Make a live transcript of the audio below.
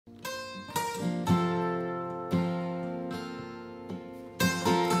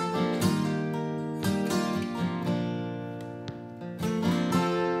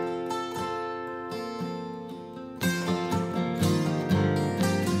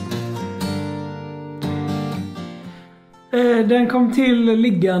Den kom till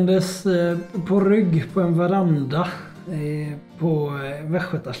liggandes på rygg på en veranda på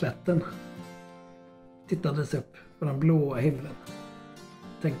Västgötaslätten. Tittades upp på den blåa himlen.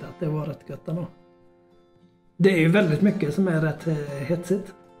 Tänkte att det var rätt gött ändå. Det är ju väldigt mycket som är rätt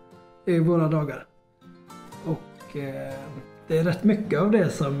hetsigt i våra dagar. Och det är rätt mycket av det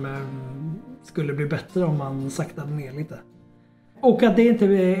som skulle bli bättre om man saktade ner lite. Och att det inte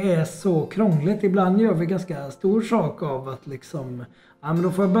är så krångligt. Ibland gör vi ganska stor sak av att liksom, ja men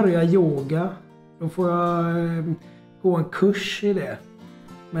då får jag börja yoga. Då får jag gå en kurs i det.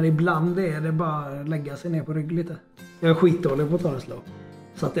 Men ibland är det bara att lägga sig ner på rygg lite. Jag är skitdålig på att ta det slow.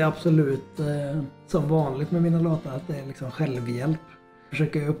 Så att det är absolut som vanligt med mina låtar att det är liksom självhjälp. Jag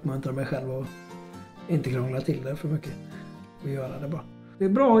försöker uppmuntra mig själv och inte krångla till det för mycket. Och göra det bra. Det är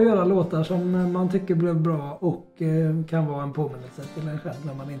bra att göra låtar som man tycker blir bra och kan vara en påminnelse till en själv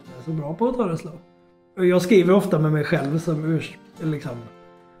när man inte är så bra på att ta det slow. Och jag skriver ofta med mig själv som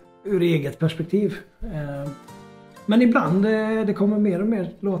ur eget perspektiv. Men ibland det kommer mer och mer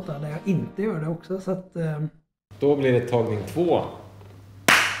låtar där jag inte gör det också. Så att, Då blir det tagning 2.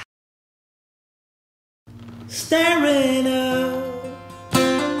 Staring up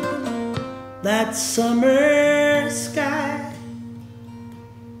that summer sky,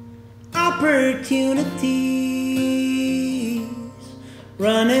 opportunities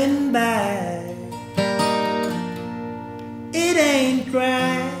running by. It ain't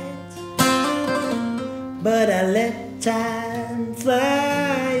right, but I let time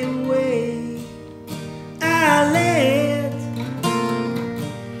fly away. I let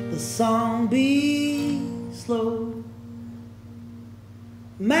the song be slow.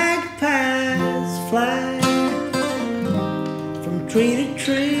 Magpies fly from tree to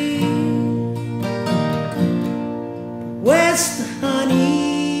tree. West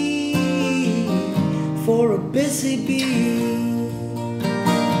honey for a busy bee.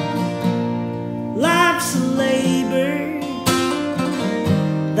 Life's a labor,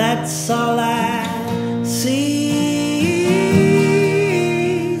 that's all I see.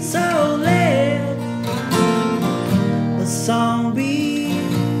 So let the song be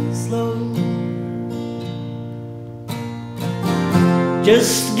slow.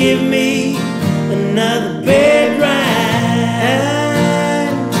 Just give me another bed ride.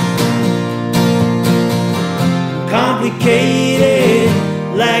 Complicated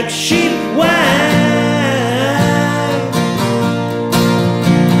like sheep wine.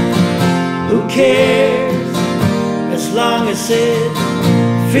 Who cares as long as it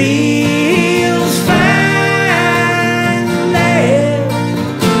feels fine? Let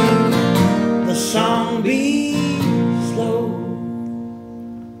the song be slow.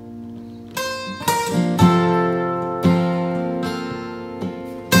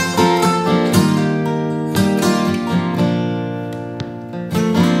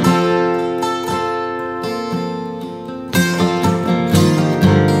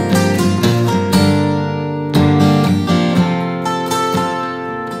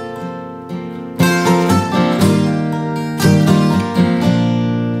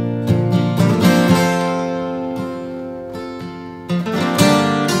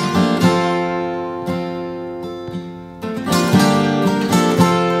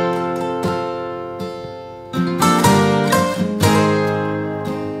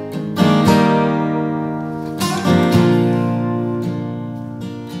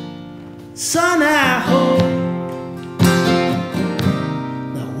 Son, I hope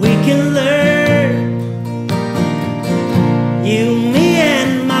that we can learn, you, me,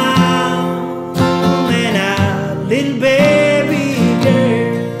 and Mom, and our little baby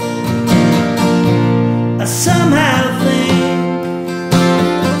girl. I somehow think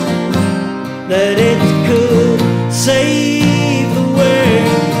that it could save the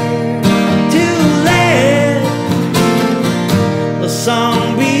world to let the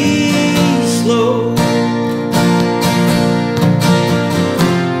song be slow.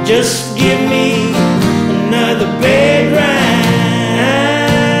 Just give me another bed ride.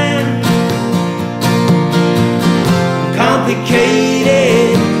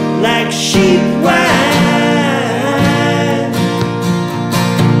 Complicated like sheep wine.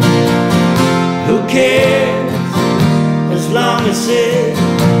 Who cares as long as it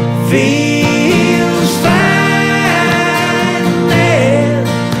feels fine? Let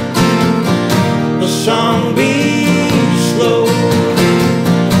the song be slow.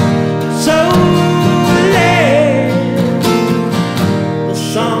 So let the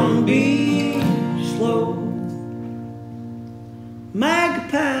song be slow.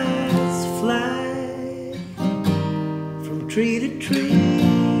 Magpies fly from tree to tree,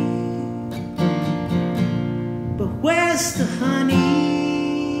 but where just the honey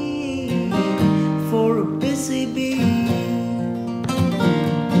for a busy bee.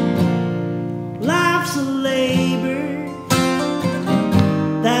 Life's a labor,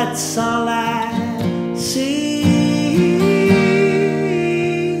 that's all I